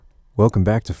Welcome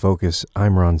back to Focus.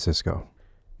 I'm Ron Sisko.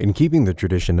 In keeping the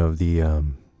tradition of the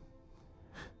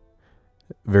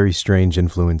very strange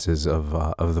influences of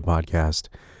the podcast,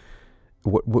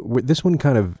 this one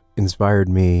kind of inspired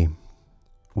me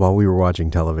while we were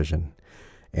watching television,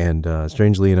 and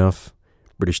strangely enough,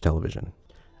 British television.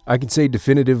 I can say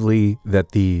definitively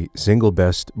that the single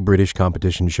best British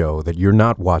competition show that you're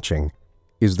not watching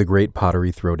is the Great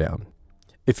Pottery Throwdown.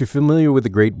 If you're familiar with the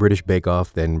Great British Bake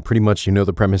Off, then pretty much you know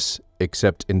the premise,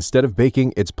 except instead of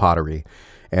baking, it's pottery.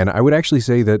 And I would actually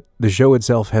say that the show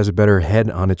itself has a better head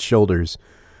on its shoulders,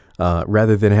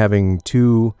 rather than having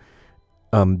two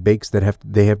bakes that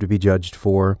they have to be judged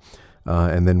for,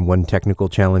 and then one technical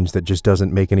challenge that just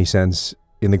doesn't make any sense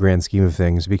in the grand scheme of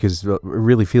things, because it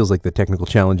really feels like the technical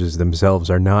challenges themselves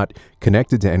are not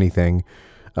connected to anything.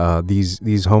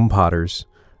 These home potters,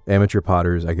 amateur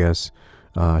potters, I guess,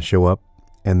 show up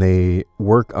and they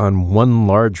work on one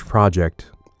large project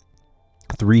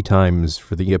 3 times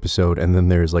for the episode, and then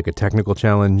there's like a technical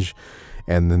challenge,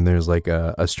 and then there's like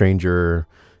a stranger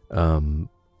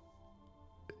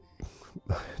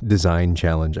design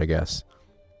challenge, I guess.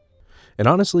 And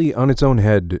honestly, on its own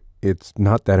head, it's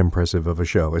not that impressive of a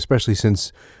show, especially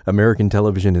since American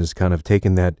television has kind of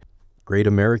taken that Great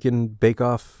American Bake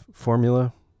Off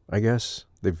formula, I guess.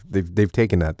 They've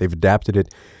taken that, they've adapted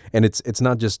it, and it's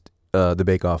not just the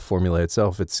Bake Off formula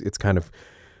itself. It's kind of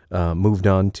moved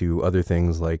on to other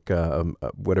things like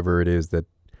whatever it is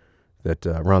that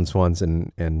Ron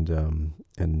Swanson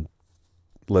and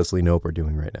Leslie Knope are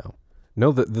doing right now.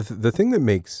 No, the thing that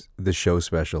makes the show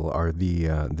special are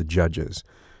the judges,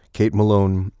 Kate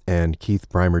Malone and Keith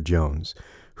Brymer-Jones,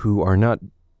 who are not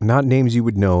names you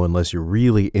would know unless you're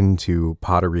really into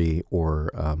pottery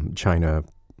or china,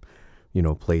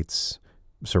 plates,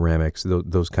 ceramics,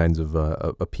 those kinds of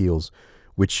appeals,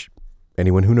 which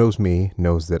anyone who knows me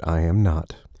knows that I am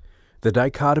not. The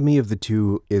dichotomy of the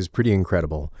two is pretty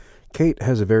incredible. Kate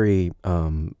has a very,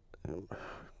 God,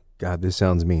 this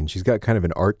sounds mean. She's got kind of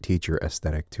an art teacher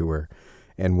aesthetic to her.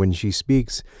 And when she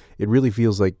speaks, it really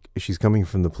feels like she's coming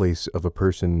from the place of a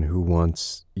person who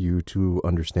wants you to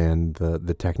understand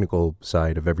the technical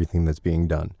side of everything that's being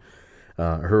done.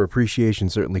 Her appreciation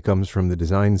certainly comes from the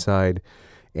design side,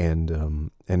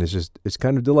 and it's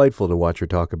kind of delightful to watch her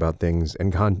talk about things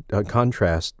and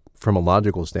contrast from a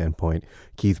logical standpoint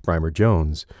Keith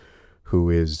Brymer-Jones, who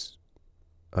is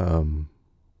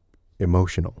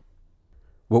emotional.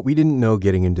 What we didn't know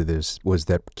getting into this was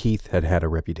that Keith had a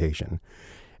reputation.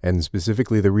 And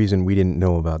specifically, the reason we didn't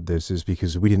know about this is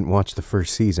because we didn't watch the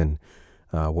first season.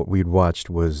 What we'd watched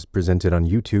was presented on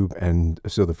YouTube, and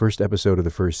so the first episode of the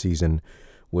first season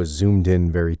was zoomed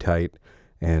in very tight,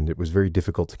 and it was very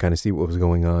difficult to kind of see what was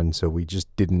going on, so we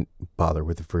just didn't bother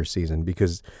with the first season,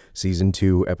 because Season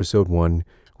 2, Episode 1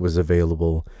 was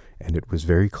available, and it was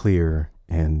very clear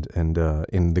and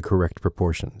in the correct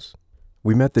proportions.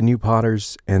 We met the new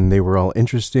potters, and they were all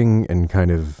interesting and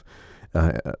kind of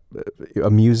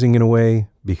amusing in a way,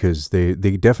 because they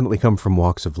definitely come from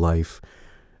walks of life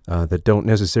that don't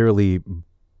necessarily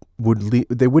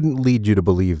they wouldn't lead you to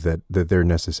believe that they're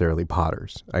necessarily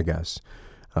potters, I guess.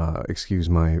 Excuse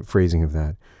my phrasing of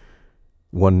that.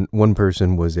 One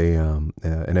person was an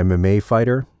MMA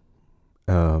fighter.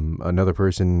 Another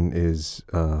person is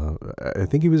I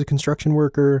think he was a construction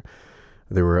worker.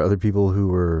 There were other people who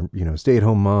were,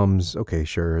 stay-at-home moms. Okay,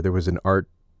 sure. There was an art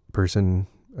person.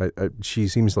 She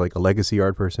seems like a legacy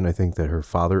art person. I think that her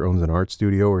father owns an art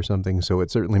studio or something, so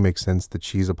it certainly makes sense that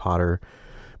she's a potter.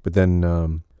 But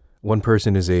then one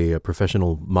person is a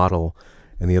professional model,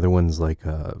 and the other one's like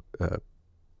a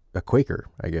Quaker,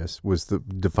 I guess, was the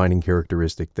defining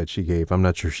characteristic that she gave. I'm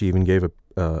not sure she even gave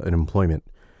an employment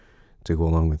to go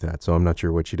along with that, so I'm not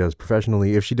sure what she does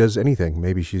professionally. If she does anything,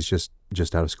 maybe she's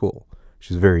just out of school.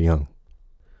 She's very young.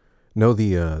 No,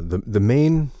 the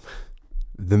main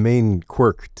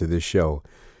quirk to this show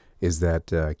is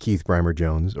that Keith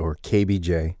Brymer-Jones, or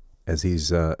KBJ, as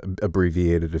he's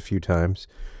abbreviated a few times,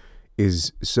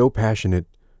 is so passionate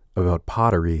about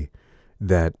pottery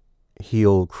that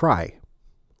he'll cry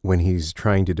when he's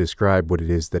trying to describe what it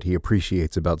is that he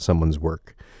appreciates about someone's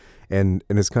work. And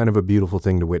it's kind of a beautiful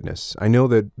thing to witness. I know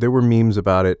that there were memes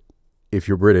about it. If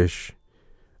you're British,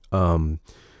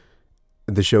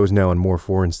 the show is now on More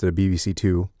 4 instead of BBC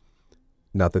 2.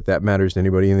 Not that matters to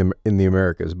anybody in the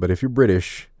Americas, but if you're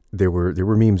British, there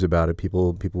were memes about it.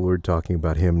 People were talking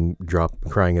about him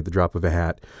crying at the drop of a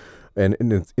hat, and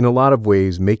in a lot of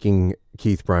ways, making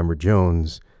Keith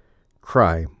Brymer-Jones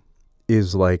cry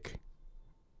is like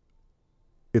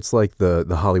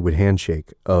the Hollywood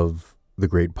handshake of the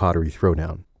Great Pottery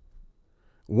Throwdown.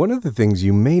 One of the things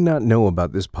you may not know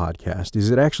about this podcast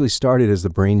is it actually started as the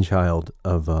brainchild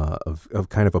of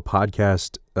kind of a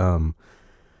podcast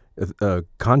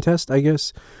contest, I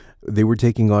guess. They were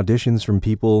taking auditions from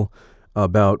people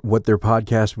about what their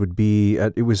podcast would be.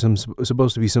 It was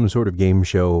supposed to be some sort of game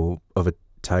show of a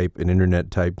type, an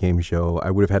internet type game show.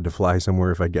 I would have had to fly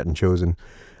somewhere if I'd gotten chosen.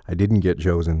 I didn't get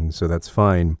chosen, so that's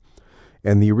fine.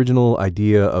 And the original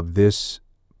idea of this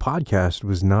podcast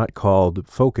was not called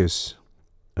Focus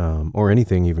or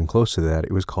anything even close to that.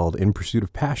 It was called In Pursuit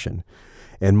of Passion.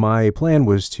 And my plan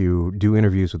was to do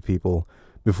interviews with people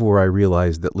before I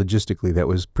realized that logistically that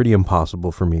was pretty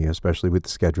impossible for me, especially with the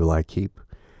schedule I keep.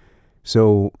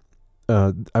 So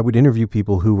I would interview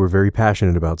people who were very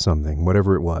passionate about something,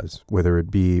 whatever it was, whether it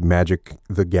be Magic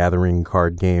the Gathering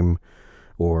card game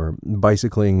or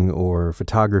bicycling or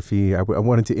photography. I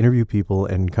wanted to interview people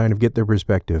and kind of get their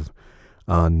perspective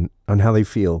on how they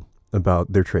feel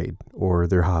about their trade or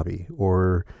their hobby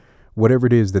or whatever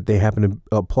it is that they happen to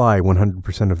apply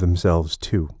 100% of themselves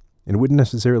to. And it wouldn't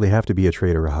necessarily have to be a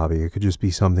trade or a hobby. It could just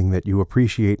be something that you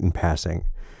appreciate in passing.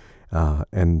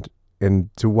 And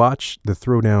to watch the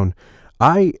Throwdown,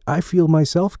 I feel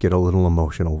myself get a little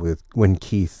emotional when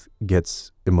Keith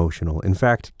gets emotional. In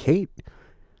fact, Kate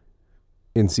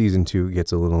in season 2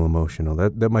 gets a little emotional.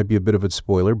 That might be a bit of a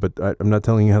spoiler, but I'm not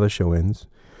telling you how the show ends.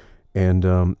 And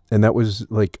that was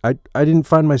like, I didn't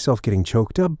find myself getting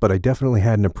choked up, but I definitely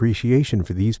had an appreciation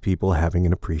for these people having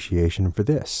an appreciation for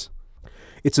this.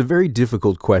 It's a very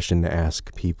difficult question to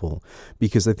ask people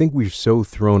because I think we're so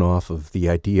thrown off of the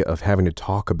idea of having to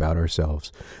talk about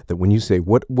ourselves that when you say,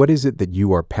 what is it that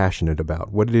you are passionate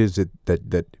about? What is it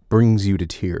that brings you to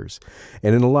tears?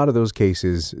 And in a lot of those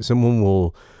cases, someone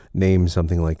will name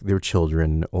something like their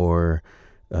children or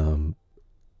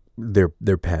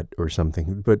their pet or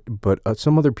something. But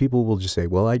some other people will just say,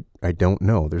 well, I don't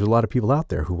know. There's a lot of people out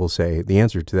there who will say the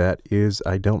answer to that is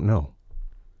I don't know.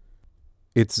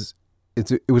 It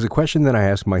was a question that I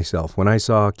asked myself when I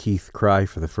saw Keith cry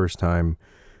for the first time.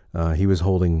 He was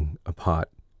holding a pot,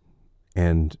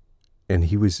 and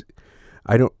he was,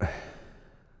 I don't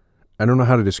know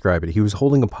how to describe it. He was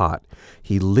holding a pot.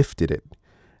 He lifted it,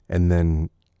 and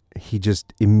then he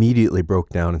just immediately broke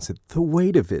down and said, "The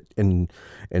weight of it," and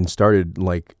started,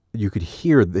 like, you could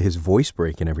hear his voice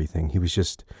break and everything. He was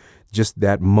just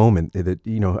that moment that,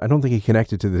 I don't think he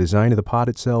connected to the design of the pot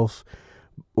itself,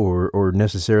 or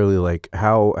necessarily like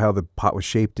how the pot was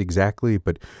shaped exactly,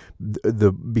 but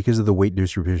because of the weight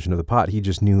distribution of the pot, he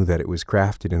just knew that it was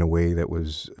crafted in a way that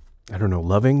was, I don't know,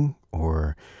 loving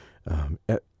or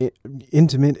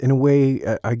intimate in a way.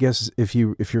 I guess if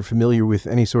you're familiar with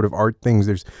any sort of art things,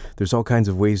 there's all kinds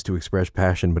of ways to express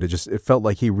passion, but it felt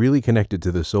like he really connected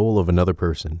to the soul of another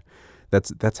person.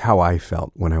 That's how I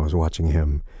felt when I was watching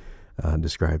him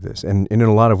describe this. And in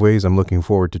a lot of ways, I'm looking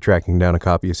forward to tracking down a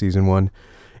copy of season 1.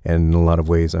 And in a lot of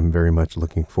ways, I'm very much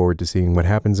looking forward to seeing what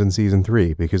happens in season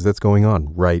 3, because that's going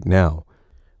on right now.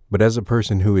 But as a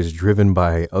person who is driven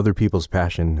by other people's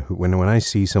passion, when I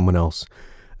see someone else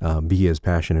be as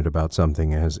passionate about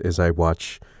something as I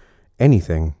watch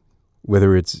anything,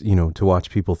 whether it's, to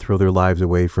watch people throw their lives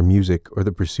away for music or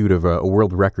the pursuit of a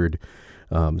world record,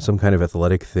 some kind of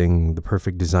athletic thing, the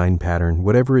perfect design pattern,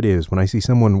 whatever it is, when I see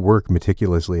someone work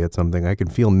meticulously at something, I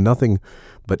can feel nothing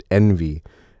but envy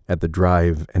at the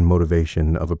drive and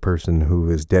motivation of a person who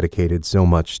is dedicated so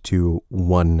much to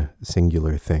one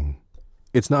singular thing.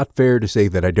 It's not fair to say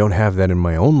that I don't have that in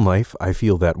my own life. I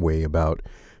feel that way about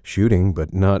shooting,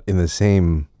 but not in the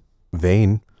same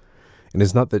vein. And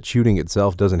it's not that shooting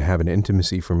itself doesn't have an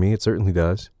intimacy for me. It certainly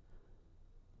does.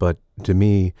 But to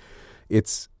me,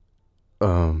 it's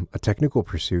a technical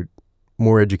pursuit,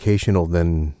 more educational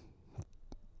than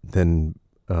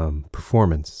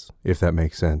performance, if that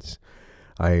makes sense.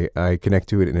 I connect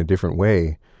to it in a different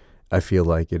way. I feel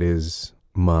like it is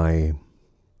my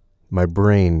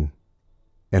brain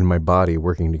and my body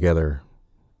working together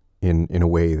in a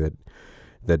way that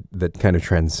kind of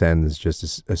transcends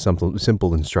just a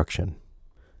simple instruction.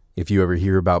 If you ever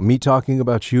hear about me talking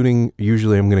about shooting,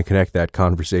 usually I'm going to connect that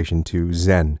conversation to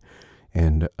Zen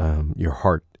and your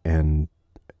heart, and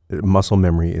muscle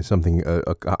memory is something,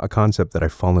 a concept that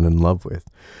I've fallen in love with,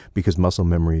 because muscle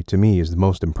memory to me is the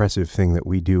most impressive thing that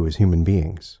we do as human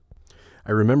beings.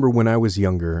 I remember when I was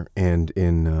younger and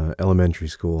in elementary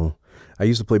school, I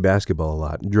used to play basketball a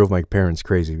lot. It drove my parents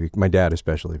crazy, my dad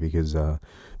especially, because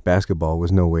basketball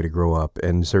was no way to grow up.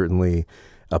 And certainly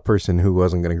a person who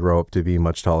wasn't going to grow up to be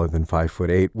much taller than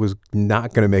 5'8" was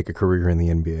not going to make a career in the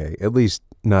NBA, at least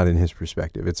not in his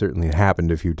perspective. It certainly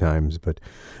happened a few times, but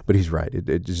he's right.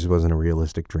 It just wasn't a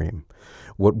realistic dream.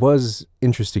 What was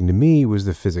interesting to me was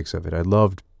the physics of it. I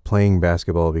loved playing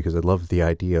basketball because I loved the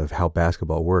idea of how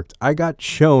basketball worked. I got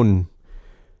shown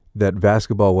that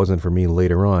basketball wasn't for me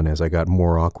later on as I got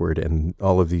more awkward and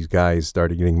all of these guys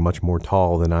started getting much more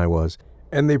tall than I was.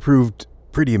 And they proved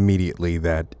pretty immediately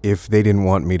that if they didn't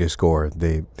want me to score,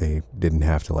 they didn't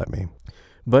have to let me.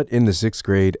 But in the 6th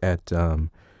grade at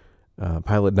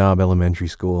Pilot Knob Elementary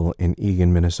School in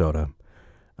Eagan, Minnesota,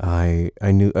 I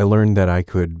learned that I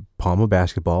could palm a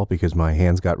basketball because my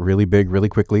hands got really big really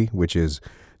quickly, which is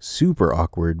super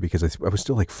awkward because I was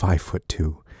still like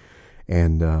 5'2",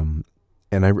 and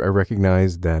I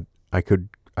recognized that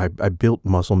I built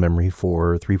muscle memory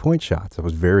for 3-point shots. I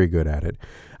was very good at it.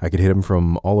 I could hit them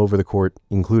from all over the court,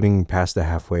 including past the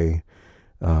halfway,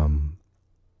 half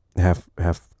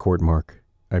court mark.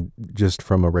 Just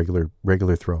from a regular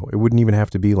throw. It wouldn't even have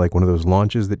to be like one of those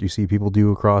launches that you see people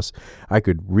do across. I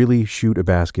could really shoot a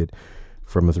basket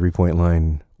from a 3-point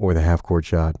line or the half court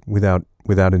shot without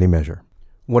any measure.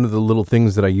 One of the little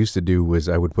things that I used to do was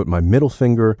I would put my middle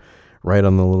finger right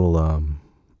on the little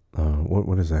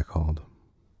what is that called?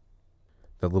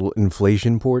 The little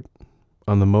inflation port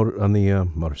on the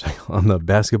motorcycle, on the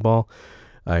basketball.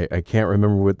 I can't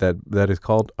remember what that is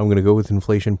called. I'm going to go with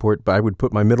inflation port, but I would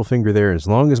put my middle finger there. As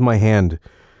long as my hand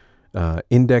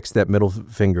indexed that middle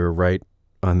finger right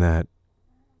on that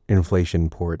inflation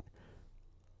port,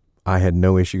 I had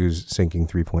no issues sinking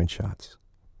 3-point shots.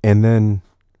 And then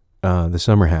the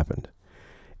summer happened.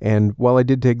 And while I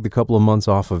did take the couple of months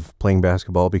off of playing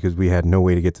basketball because we had no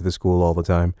way to get to the school all the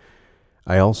time,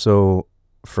 I also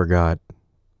forgot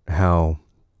how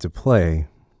to play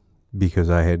because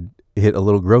I had hit a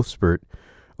little growth spurt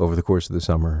over the course of the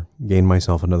summer, gained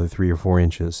myself another 3 or 4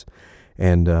 inches,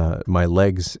 and my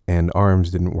legs and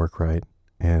arms didn't work right.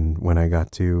 And when I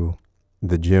got to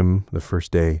the gym the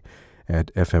first day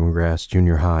at FM Grass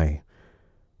Junior High,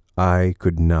 I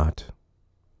could not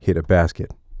hit a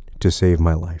basket to save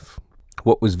my life.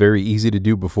 What was very easy to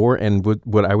do before, and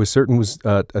what I was certain was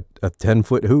a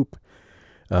 10-foot hoop.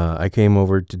 I came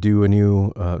over to do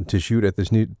to shoot at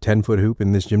this new 10-foot hoop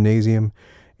in this gymnasium,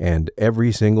 and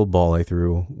every single ball I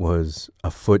threw was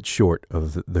a foot short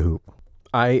of the hoop.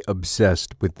 I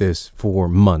obsessed with this for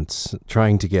months,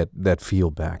 trying to get that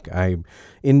feel back. I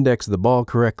indexed the ball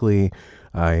correctly.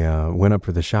 I went up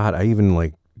for the shot. I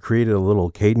even created a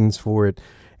little cadence for it,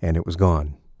 and it was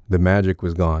gone. The magic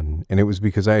was gone, and it was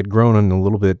because I had grown on a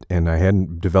little bit, and I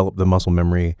hadn't developed the muscle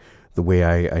memory the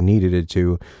way I needed it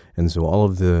to, and so all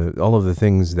of the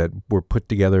things that were put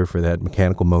together for that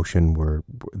mechanical motion were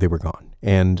gone.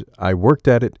 And I worked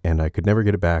at it, and I could never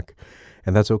get it back,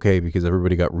 and that's okay because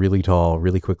everybody got really tall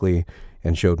really quickly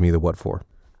and showed me the what for.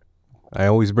 I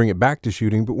always bring it back to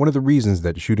shooting, but one of the reasons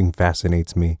that shooting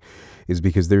fascinates me is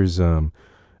because there's a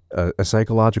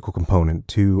psychological component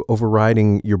to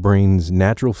overriding your brain's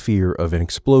natural fear of an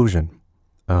explosion.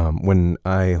 When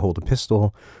I hold a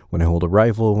pistol, when I hold a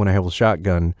rifle, when I hold a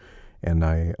shotgun, and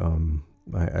I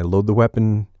load the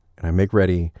weapon and I make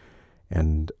ready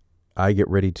and I get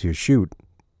ready to shoot,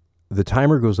 the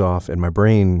timer goes off and my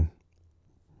brain,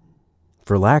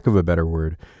 for lack of a better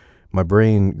word, my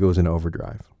brain goes into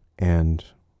overdrive. And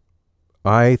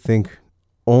I think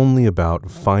only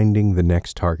about finding the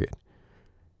next target.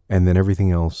 And then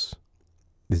everything else,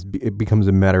 it becomes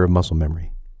a matter of muscle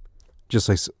memory.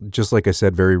 Just like I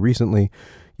said very recently,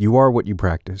 you are what you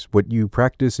practice. What you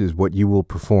practice is what you will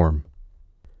perform.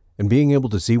 And being able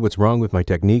to see what's wrong with my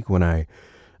technique when I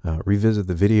revisit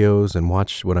the videos and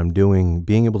watch what I'm doing,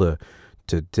 being able to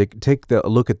take a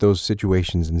look at those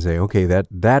situations and say, okay,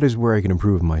 that is where I can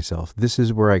improve myself. This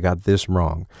is where I got this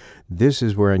wrong. This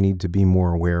is where I need to be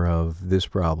more aware of this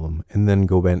problem, and then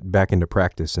go back into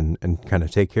practice and kind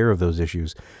of take care of those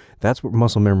issues. That's what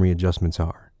muscle memory adjustments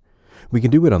are. We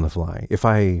can do it on the fly. If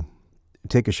I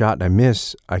take a shot and I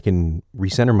miss, I can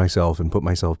recenter myself and put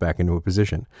myself back into a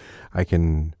position. I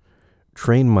can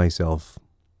train myself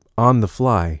on the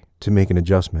fly to make an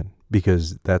adjustment,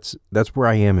 because that's where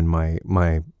I am in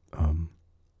my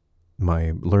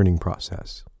learning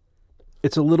process.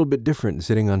 It's a little bit different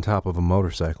sitting on top of a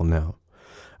motorcycle now.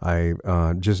 I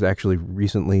just actually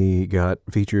recently got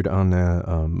featured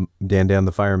on Dan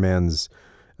the Fireman's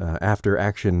after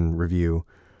action review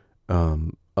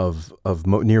of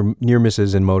near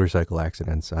misses and motorcycle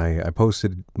accidents. I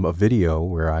posted a video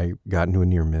where I got into a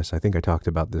near miss. I think I talked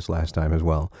about this last time as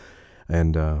well,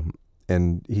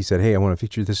 and he said, hey, I want to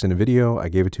feature this in a video. I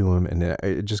gave it to him, and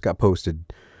it just got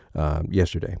posted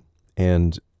yesterday.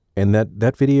 And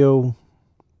that video,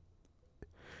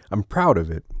 I'm proud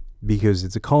of it because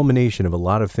it's a culmination of a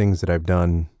lot of things that I've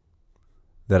done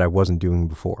that I wasn't doing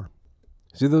before.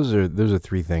 See, those are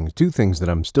three things. Two things that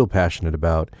I'm still passionate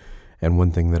about, and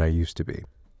one thing that I used to be.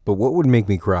 But what would make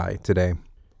me cry today?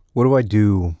 What do I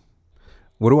do?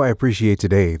 What do I appreciate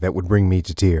today that would bring me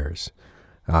to tears?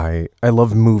 I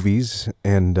love movies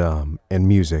and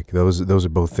music. Those are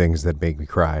both things that make me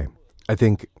cry. I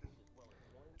think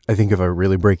if I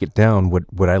really break it down,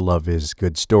 what I love is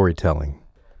good storytelling,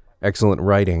 excellent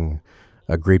writing,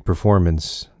 a great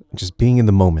performance. Just being in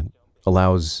the moment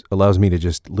allows me to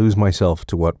just lose myself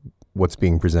to what's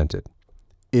being presented.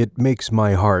 It makes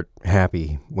my heart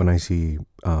happy when I see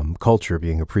culture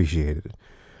being appreciated.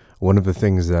 One of the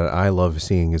things that I love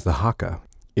seeing is the haka.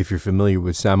 If you're familiar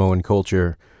with Samoan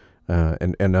culture,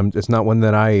 it's not one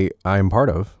that I am part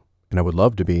of, and I would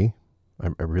love to be.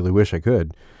 I really wish I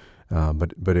could.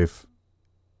 But if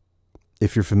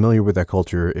you're familiar with that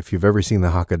culture, if you've ever seen the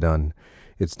haka done,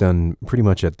 it's done pretty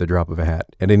much at the drop of a hat,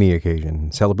 at any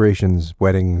occasion. Celebrations,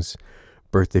 weddings,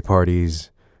 birthday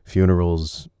parties,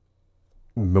 funerals,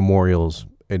 memorials,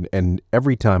 and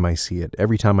every time I see it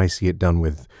done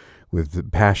with the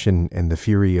passion and the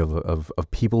fury of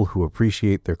people who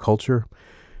appreciate their culture,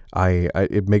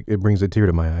 it brings a tear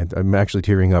to my eye. I'm actually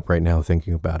tearing up right now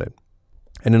thinking about it.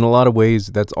 And in a lot of ways,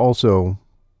 that's also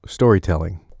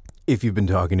storytelling. If you've been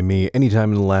talking to me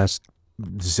anytime in the last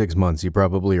 6 months, you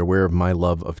probably are aware of my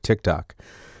love of TikTok.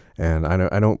 And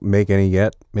I don't make any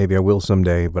yet. Maybe I will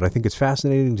someday. But I think it's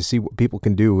fascinating to see what people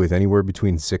can do with anywhere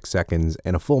between 6 seconds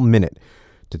and a full minute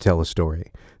to tell a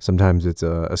story. Sometimes it's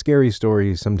a scary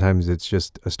story. Sometimes it's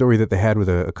just a story that they had with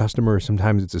a customer.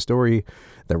 Sometimes it's a story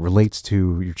that relates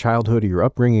to your childhood or your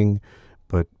upbringing.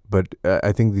 But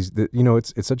I think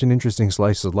it's such an interesting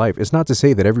slice of life. It's not to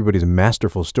say that everybody's a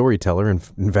masterful storyteller.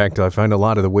 In fact, I find a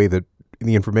lot of the way that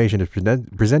the information is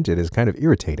presented is kind of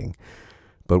irritating.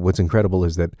 But what's incredible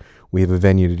is that we have a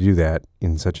venue to do that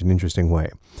in such an interesting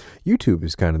way. YouTube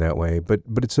is kind of that way, but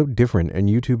it's so different. And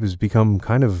YouTube has become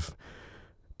kind of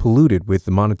polluted with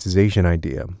the monetization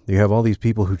idea. You have all these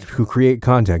people who create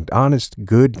content, honest,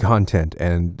 good content,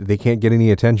 and they can't get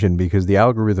any attention because the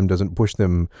algorithm doesn't push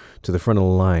them to the front of the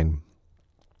line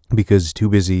because too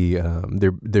busy.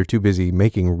 They're too busy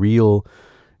making real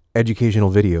educational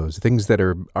videos, things that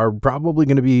are probably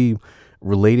going to be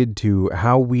related to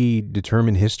how we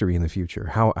determine history in the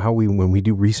future. How we, when we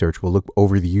do research, we'll look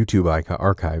over the YouTube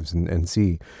archives and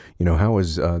see, how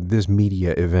was this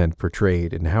media event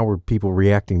portrayed and how were people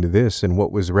reacting to this and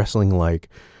what was wrestling like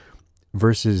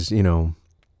versus,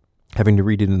 having to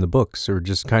read it in the books or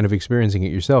just kind of experiencing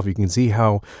it yourself. You can see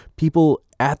how people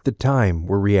at the time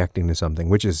were reacting to something,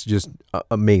 which is just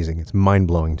amazing. It's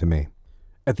mind-blowing to me.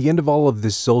 At the end of all of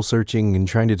this soul searching and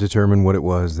trying to determine what it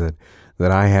was that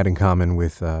I had in common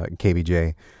with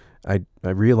KBJ, I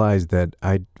realized that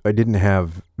I didn't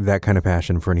have that kind of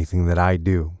passion for anything that I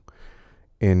do.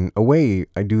 In a way,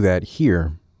 I do that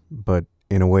here, but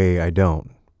in a way, I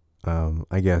don't.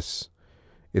 I guess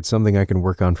it's something I can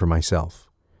work on for myself.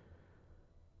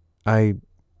 I'm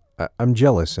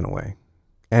jealous in a way,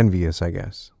 envious, I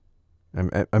guess.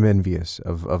 I'm envious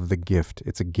of the gift.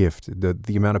 It's a gift.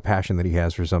 The amount of passion that he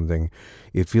has for something,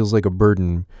 it feels like a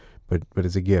burden, but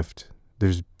it's a gift.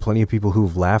 There's plenty of people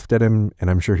who've laughed at him, and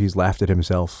I'm sure he's laughed at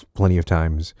himself plenty of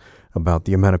times about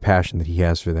the amount of passion that he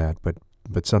has for that.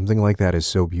 But something like that is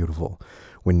so beautiful.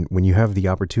 When you have the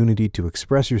opportunity to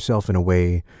express yourself in a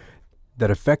way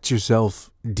that affects yourself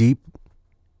deep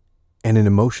and an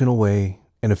emotional way,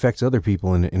 and affects other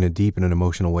people in a deep and an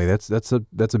emotional way. That's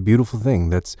a beautiful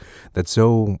thing. That's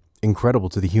so incredible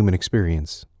to the human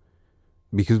experience.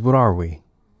 Because what are we?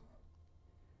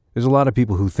 There's a lot of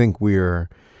people who think we're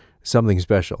something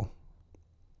special.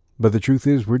 But the truth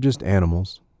is, we're just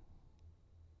animals.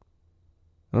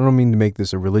 I don't mean to make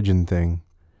this a religion thing,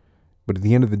 but at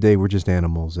the end of the day, we're just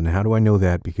animals. And how do I know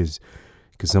that? Because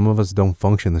some of us don't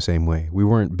function the same way. We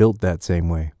weren't built that same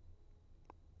way.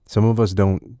 Some of us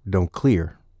don't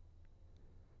clear.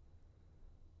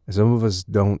 Some of us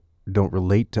don't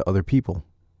relate to other people.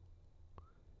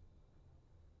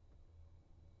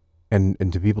 And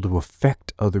to be able to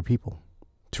affect other people,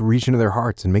 to reach into their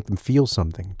hearts and make them feel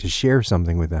something, to share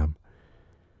something with them.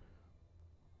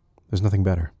 There's nothing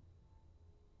better.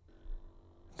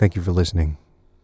 Thank you for listening.